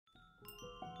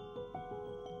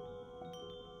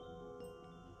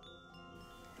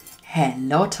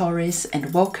Hello Taurus,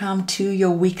 and welcome to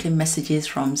your weekly messages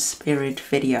from Spirit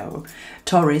video.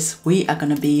 Taurus, we are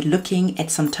going to be looking at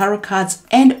some tarot cards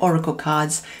and oracle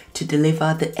cards to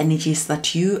deliver the energies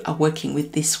that you are working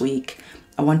with this week.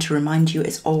 I want to remind you,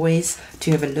 as always,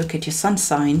 to have a look at your sun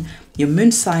sign, your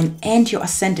moon sign and your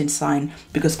ascendant sign,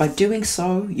 because by doing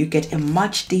so you get a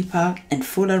much deeper and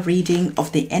fuller reading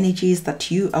of the energies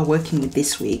that you are working with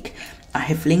this week. I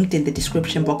have linked in the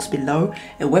description box below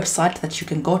a website that you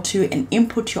can go to and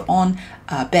input your own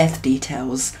birth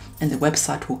details, and the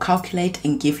website will calculate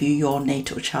and give you your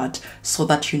natal chart so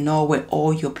that you know where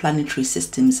all your planetary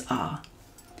systems are.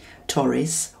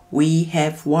 Taurus, we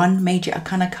have one major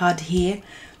arcana card here,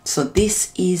 so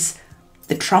this is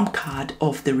the trump card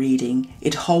of the reading.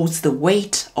 It holds the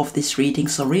weight of this reading,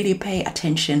 so really pay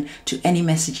attention to any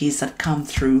messages that come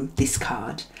through this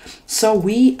card. So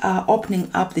we are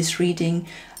opening up this reading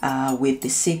with the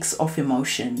Six of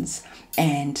Emotions.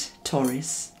 And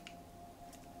Taurus,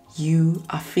 you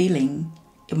are feeling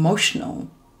emotional.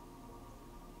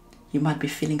 You might be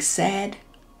feeling sad.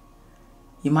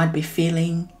 You might be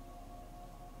feeling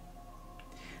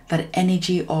that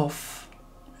energy of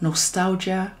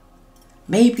nostalgia.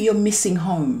 Maybe you're missing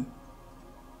home.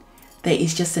 There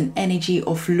is just an energy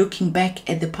of looking back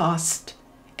at the past,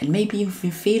 and maybe you've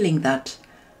been feeling that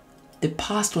the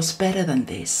past was better than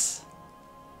this.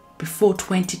 Before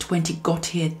 2020 got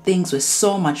here, things were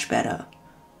so much better.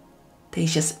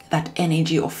 There's just that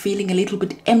energy of feeling a little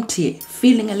bit empty,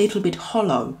 feeling a little bit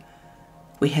hollow.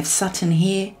 We have Saturn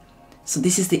here, so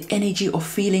this is the energy of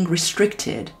feeling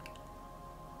restricted.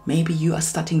 Maybe you are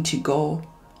starting to go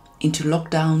into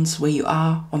lockdowns where you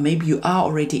are, or maybe you are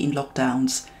already in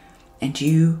lockdowns and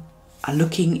you are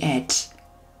looking at,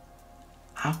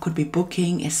 I could be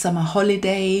booking a summer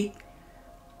holiday,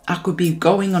 I could be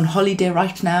going on holiday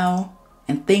right now,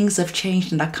 and things have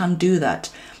changed and I can't do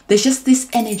that. There's just this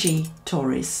energy,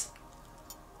 Taurus,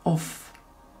 of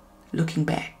looking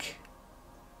back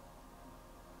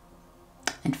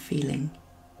and feeling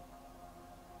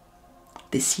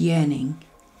this yearning,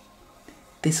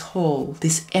 this hole,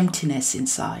 this emptiness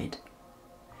inside.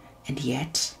 And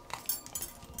yet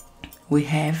we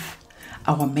have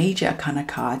our major arcana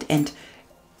card. And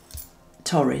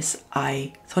Taurus,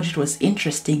 I thought it was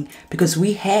interesting because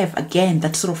we have again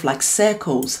that sort of like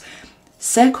circles.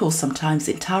 Circles sometimes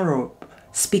in tarot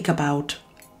speak about,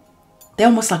 they're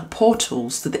almost like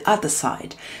portals to the other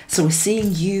side. So we're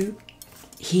seeing you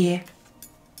here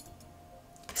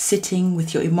sitting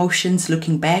with your emotions,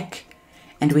 looking back.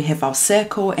 And we have our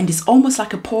circle, and it's almost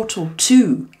like a portal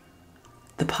to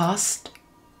the past,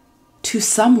 to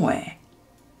somewhere.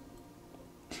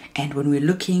 And when we're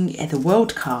looking at the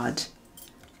world card,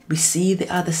 we see the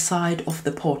other side of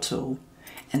the portal.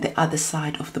 And the other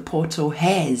side of the portal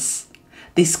has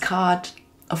this card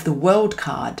of the world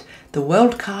card. The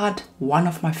world card, one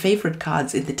of my favorite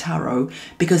cards in the tarot,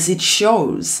 because it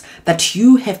shows that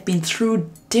you have been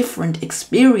through different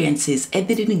experiences and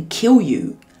they didn't kill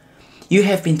you. You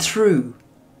have been through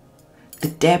the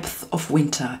depth of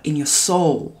winter in your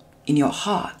soul, in your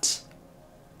heart.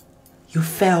 You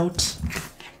felt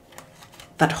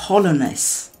that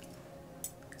hollowness,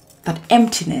 that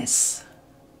emptiness,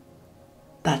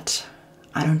 that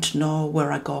I don't know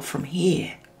where I go from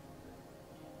here.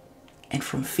 And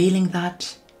from feeling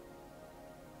that,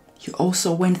 you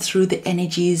also went through the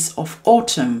energies of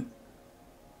autumn.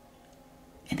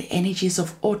 And the energies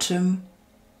of autumn,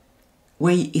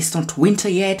 where it's not winter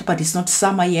yet, but it's not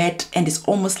summer yet, and it's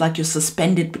almost like you're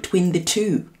suspended between the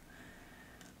two.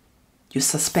 You're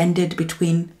suspended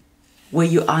between where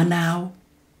you are now,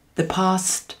 the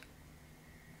past,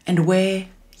 and where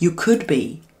you could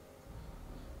be.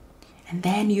 And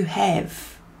then you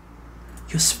have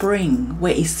your spring,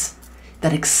 where it's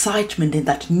that excitement and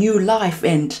that new life,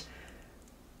 and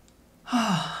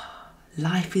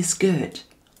life is good.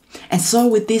 And so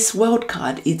with this world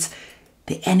card, it's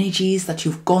the energies that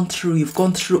you've gone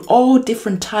through all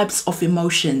different types of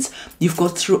emotions. You've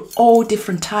gone through all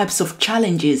different types of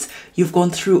challenges. You've gone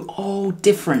through all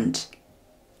different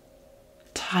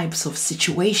types of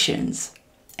situations.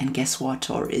 And guess what,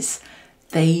 Taurus?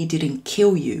 They didn't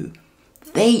kill you.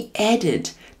 They added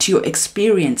to your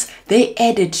experience. They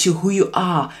added to who you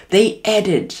are. They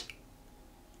added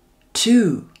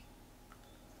to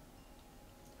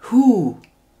who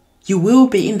you will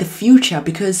be in the future,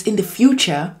 because in the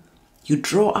future, you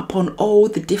draw upon all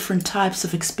the different types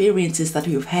of experiences that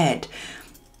you've had.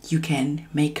 You can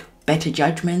make better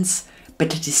judgments,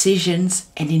 better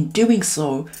decisions, and in doing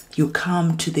so, you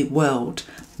come to the world,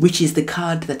 which is the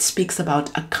card that speaks about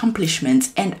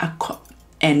accomplishments and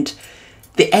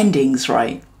the endings,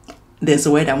 right? There's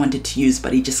a word I wanted to use,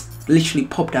 but it just literally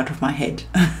popped out of my head.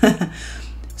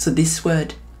 So this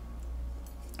word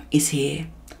is here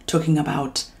talking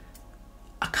about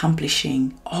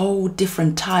accomplishing all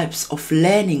different types of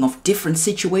learning, of different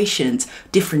situations,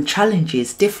 different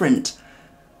challenges, different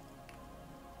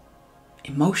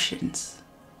emotions,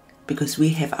 because we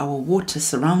have our water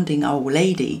surrounding our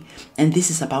lady, and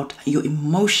this is about your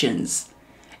emotions.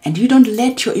 And you don't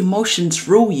let your emotions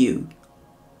rule you.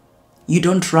 You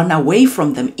don't run away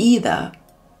from them either.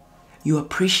 You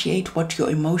appreciate what your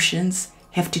emotions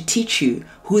have to teach you,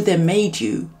 who they made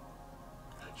you.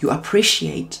 You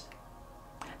appreciate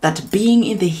that being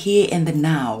in the here and the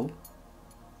now,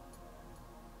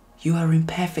 you are in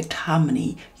perfect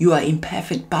harmony, you are in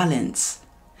perfect balance.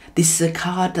 This is a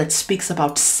card that speaks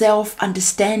about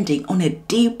self-understanding on a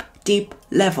deep, deep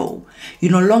level. You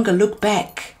no longer look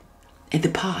back at the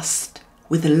past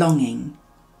with a longing,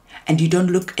 and you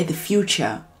don't look at the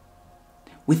future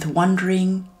with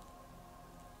wondering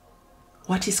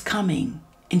what is coming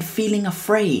and feeling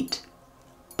afraid,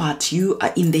 but you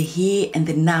are in the here and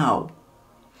the now,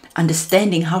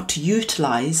 understanding how to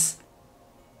utilize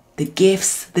the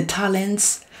gifts, the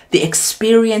talents, the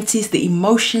experiences, the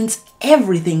emotions,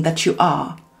 everything that you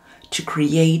are, to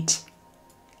create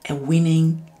a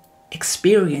winning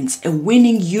experience, a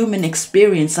winning human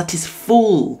experience that is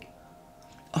full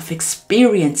of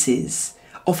experiences,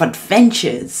 of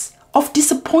adventures, of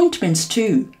disappointments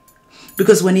too.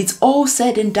 Because when it's all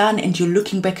said and done and you're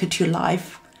looking back at your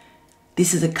life,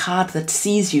 this is a card that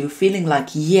sees you feeling like,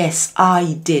 yes,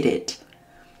 I did it.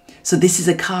 So this is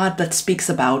a card that speaks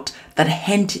about that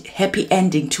happy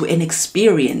ending to an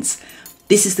experience.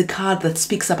 This is the card that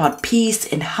speaks about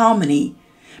peace and harmony,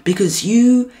 because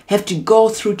you have to go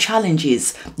through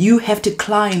challenges. You have to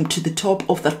climb to the top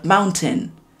of that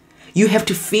mountain. You have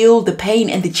to feel the pain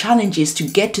and the challenges to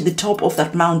get to the top of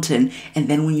that mountain. And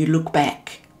then when you look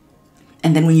back,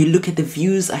 and then when you look at the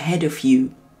views ahead of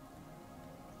you,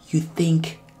 you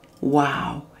think,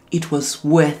 wow, it was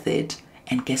worth it.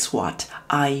 And guess what?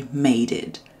 I made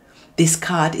it. This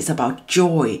card is about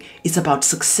joy. It's about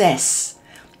success.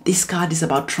 This card is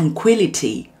about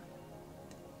tranquility.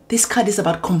 This card is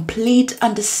about complete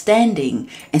understanding.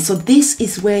 And so this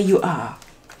is where you are.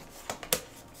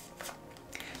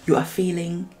 You are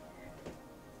feeling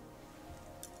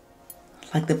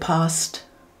like the past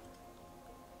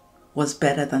was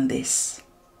better than this.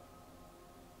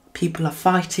 People are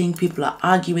fighting, people are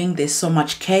arguing, there's so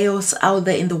much chaos out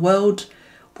there in the world.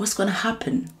 What's going to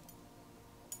happen?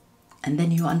 And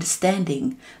then you're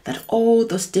understanding that all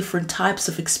those different types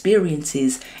of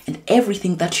experiences and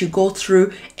everything that you go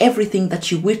through, everything that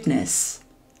you witness,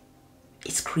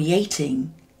 is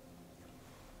creating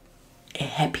a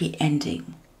happy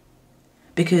ending.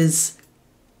 Because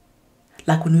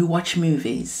like when we watch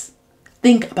movies,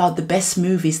 think about the best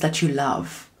movies that you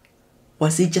love.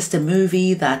 Was it just a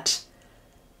movie that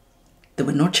there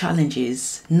were no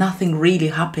challenges, nothing really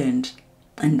happened,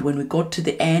 and when we got to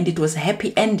the end, it was a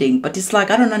happy ending? But it's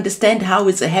like, I don't understand how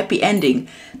it's a happy ending.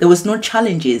 There was no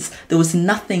challenges, there was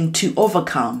nothing to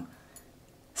overcome.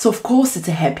 So of course it's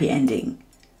a happy ending.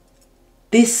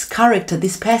 This character,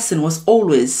 this person was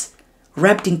always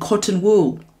wrapped in cotton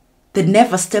wool. They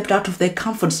never stepped out of their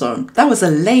comfort zone. That was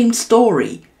a lame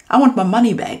story. I want my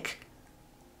money back.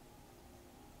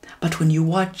 But when you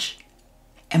watch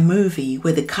a movie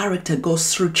where the character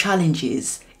goes through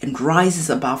challenges and rises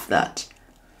above that,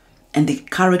 and the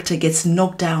character gets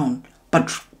knocked down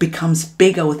but becomes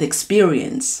bigger with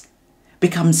experience,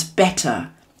 becomes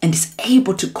better, and is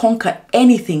able to conquer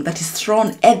anything that is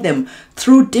thrown at them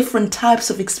through different types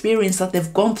of experience that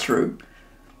they've gone through,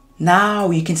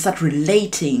 now you can start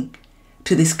relating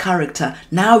to this character.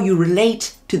 Now you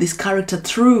relate to this character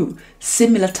through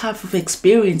similar type of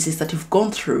experiences that you've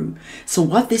gone through. So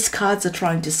what these cards are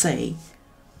trying to say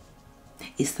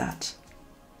is that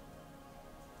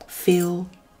feel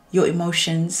your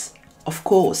emotions. Of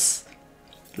course,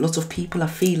 lots of people are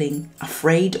feeling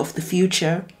afraid of the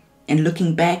future and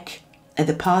looking back at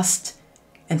the past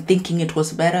and thinking it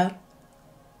was better.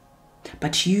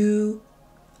 But you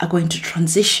are going to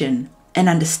transition and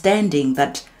understanding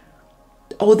that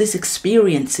all these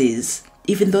experiences,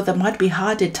 even though they might be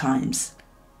hard at times,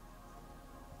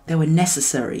 they were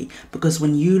necessary. Because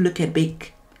when you look at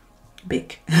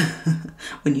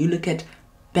when you look at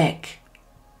back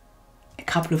a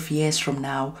couple of years from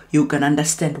now, you're going to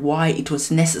understand why it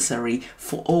was necessary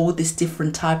for all these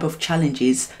different type of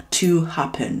challenges to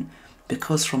happen.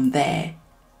 Because from there,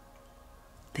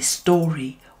 the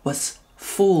story was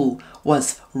full,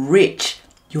 was rich.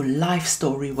 Your life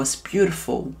story was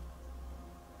beautiful.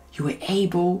 You were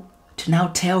able to now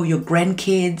tell your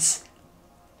grandkids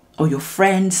or your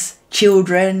friends,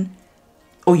 children,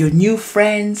 or your new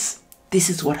friends. This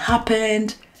is what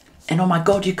happened. And oh my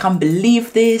God, you can't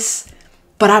believe this.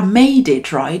 But I made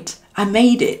it, right? I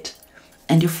made it.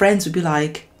 And your friends would be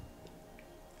like,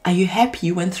 are you happy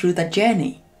you went through that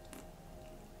journey?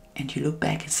 And you look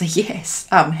back and say, yes,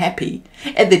 I'm happy.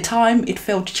 At the time, it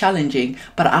felt challenging,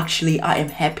 but actually I am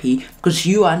happy because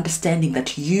you are understanding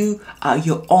that you are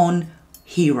your own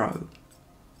hero.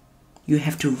 You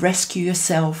have to rescue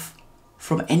yourself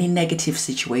from any negative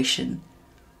situation.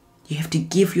 You have to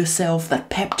give yourself that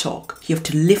pep talk. You have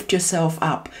to lift yourself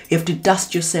up. You have to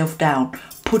dust yourself down,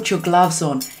 put your gloves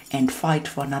on and fight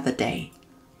for another day.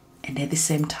 And at the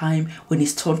same time, when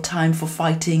it's time for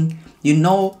fighting, you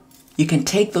know you can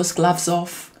take those gloves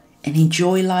off and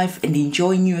enjoy life and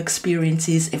enjoy new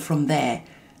experiences. And from there,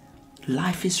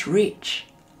 life is rich.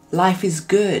 Life is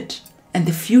good. And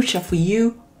the future for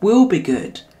you will be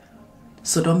good.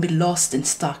 So don't be lost and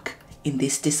stuck in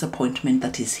this disappointment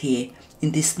that is here,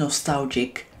 in this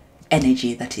nostalgic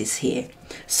energy that is here.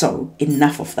 So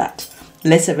enough of that.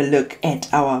 Let's have a look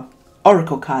at our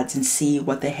oracle cards and see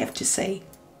what they have to say.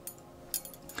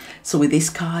 So with this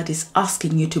card is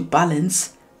asking you to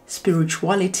balance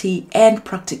spirituality and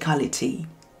practicality.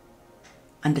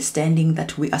 Understanding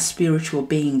that we are spiritual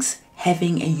beings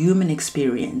having a human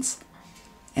experience,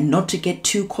 and not to get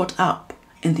too caught up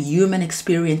in the human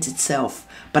experience itself,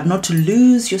 but not to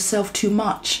lose yourself too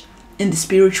much in the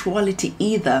spirituality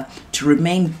either, to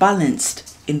remain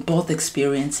balanced in both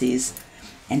experiences.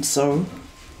 And so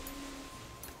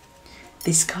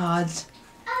this card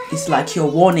is like your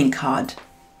warning card,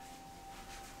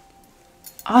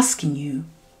 asking you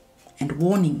and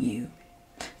warning you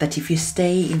that if you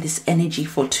stay in this energy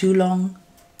for too long,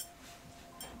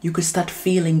 you could start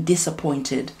feeling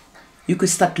disappointed. You could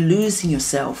start losing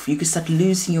yourself. You could start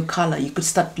losing your color. You could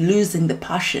start losing the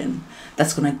passion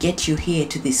that's going to get you here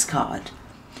to this card.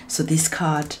 So this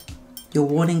card, your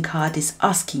warning card, is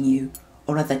asking you,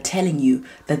 or rather telling you,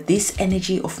 that this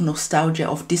energy of nostalgia,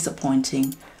 of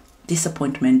disappointment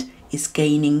is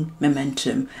gaining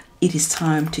momentum. It is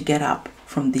time to get up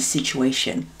from this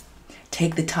situation.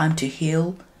 Take the time to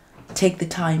heal. Take the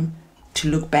time to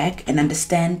look back and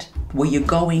understand where you're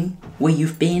going, where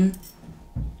you've been.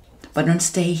 But don't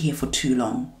stay here for too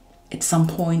long. At some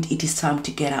point, it is time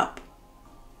to get up.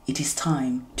 It is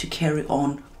time to carry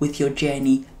on with your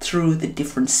journey through the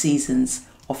different seasons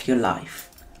of your life.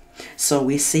 So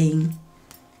we're seeing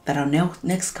that our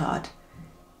next card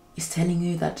is telling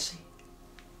you that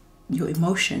your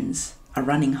emotions are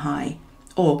running high,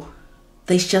 or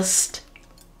there's just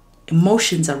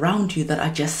emotions around you that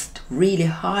are just really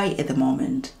high at the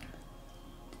moment.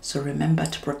 So remember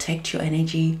to protect your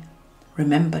energy.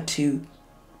 Remember to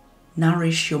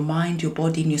nourish your mind, your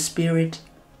body, and your spirit.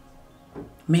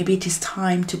 Maybe it is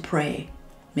time to pray.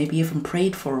 Maybe you haven't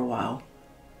prayed for a while.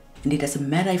 And it doesn't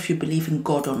matter if you believe in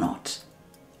God or not.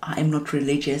 I am not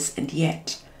religious, and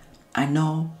yet I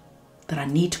know that I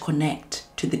need to connect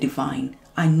to the divine.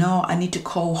 I know I need to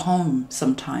call home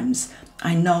sometimes.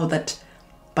 I know that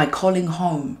by calling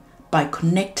home, by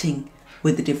connecting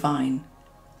with the divine,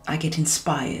 I get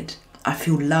inspired. I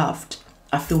feel loved.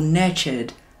 I feel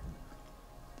nurtured.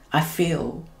 I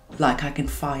feel like I can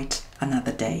fight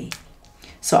another day.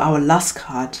 So our last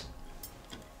card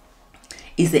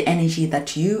is the energy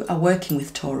that you are working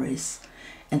with, Taurus.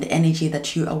 And the energy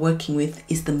that you are working with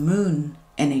is the moon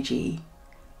energy.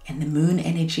 And the moon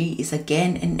energy is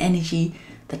again an energy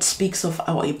that speaks of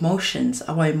our emotions.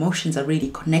 Our emotions are really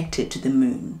connected to the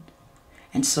moon.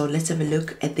 And so let's have a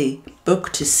look at the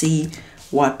book to see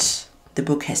what the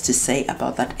book has to say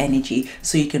about that energy,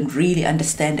 so you can really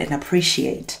understand and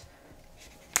appreciate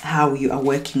how you are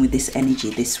working with this energy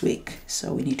this week.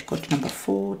 So we need to go to number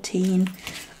 14.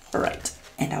 All right.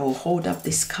 And I will hold up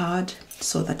this card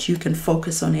so that you can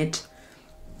focus on it,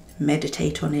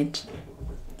 meditate on it,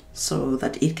 so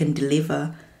that it can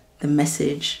deliver the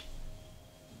message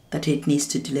that it needs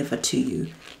to deliver to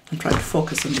you. I'm trying to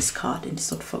focus on this card, and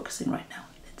it's not focusing right now.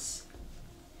 Let's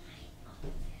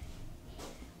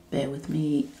bear with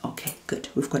me. Okay, good.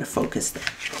 We've got to focus there.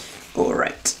 All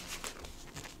right.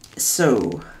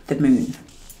 So the moon.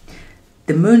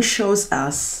 The moon shows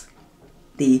us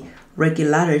the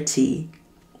regularity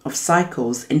of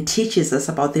cycles and teaches us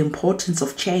about the importance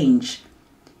of change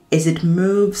as it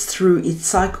moves through its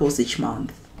cycles each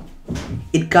month.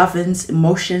 It governs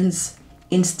emotions,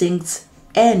 instincts,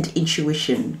 and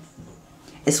intuition,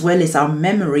 as well as our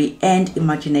memory and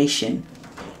imagination.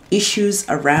 Issues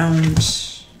around,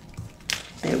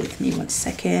 bear with me 1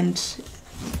 second.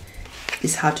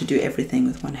 It's hard to do everything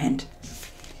with one hand.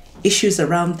 Issues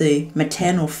around the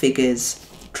maternal figures,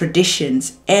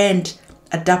 traditions, and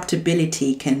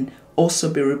adaptability can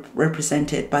also be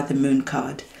represented by the moon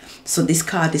card. So this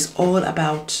card is all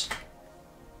about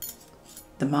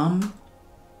the mom.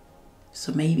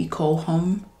 So maybe call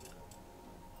home.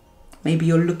 Maybe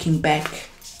you're looking back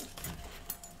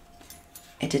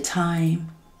at a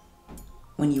time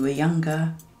when you were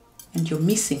younger and you're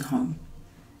missing home.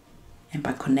 And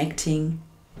by connecting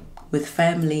with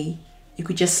family, you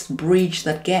could just bridge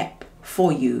that gap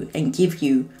for you and give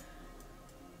you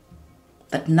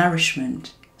that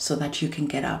nourishment so that you can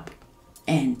get up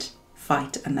and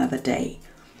fight another day.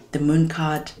 The moon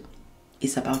card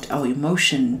is about our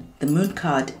emotion. The moon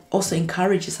card also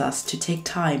encourages us to take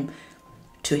time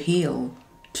to heal,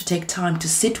 to take time to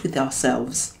sit with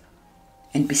ourselves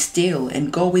and be still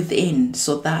and go within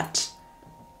so that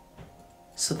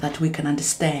we can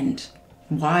understand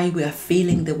why we are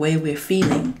feeling the way we're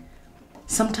feeling.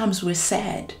 Sometimes we're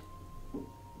sad,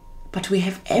 but we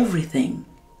have everything.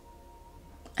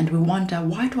 And we wonder,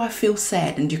 why do I feel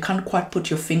sad? And you can't quite put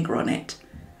your finger on it.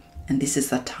 And this is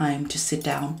the time to sit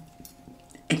down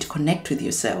and to connect with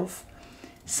yourself.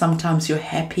 Sometimes you're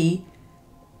happy,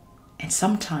 and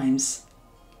sometimes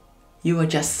you are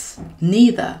just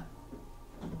neither.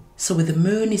 So with the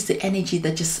moon is the energy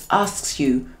that just asks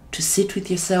you to sit with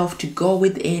yourself, to go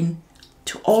within,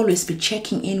 to always be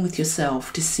checking in with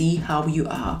yourself to see how you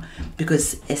are.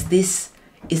 Because as this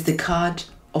is the card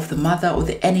of the mother, or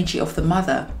the energy of the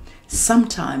mother,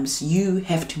 sometimes you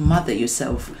have to mother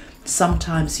yourself.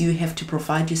 Sometimes you have to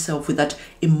provide yourself with that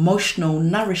emotional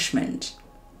nourishment,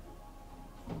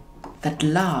 that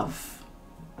love,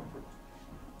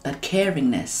 that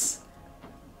caringness.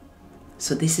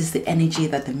 So this is the energy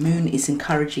that the moon is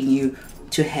encouraging you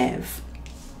to have.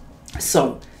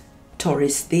 So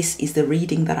Taurus, this is the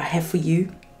reading that I have for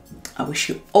you. I wish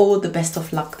you all the best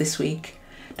of luck this week.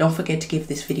 Don't forget to give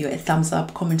this video a thumbs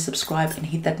up, comment, subscribe, and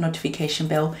hit that notification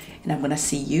bell. And I'm going to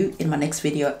see you in my next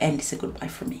video. And it's a goodbye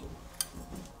from me.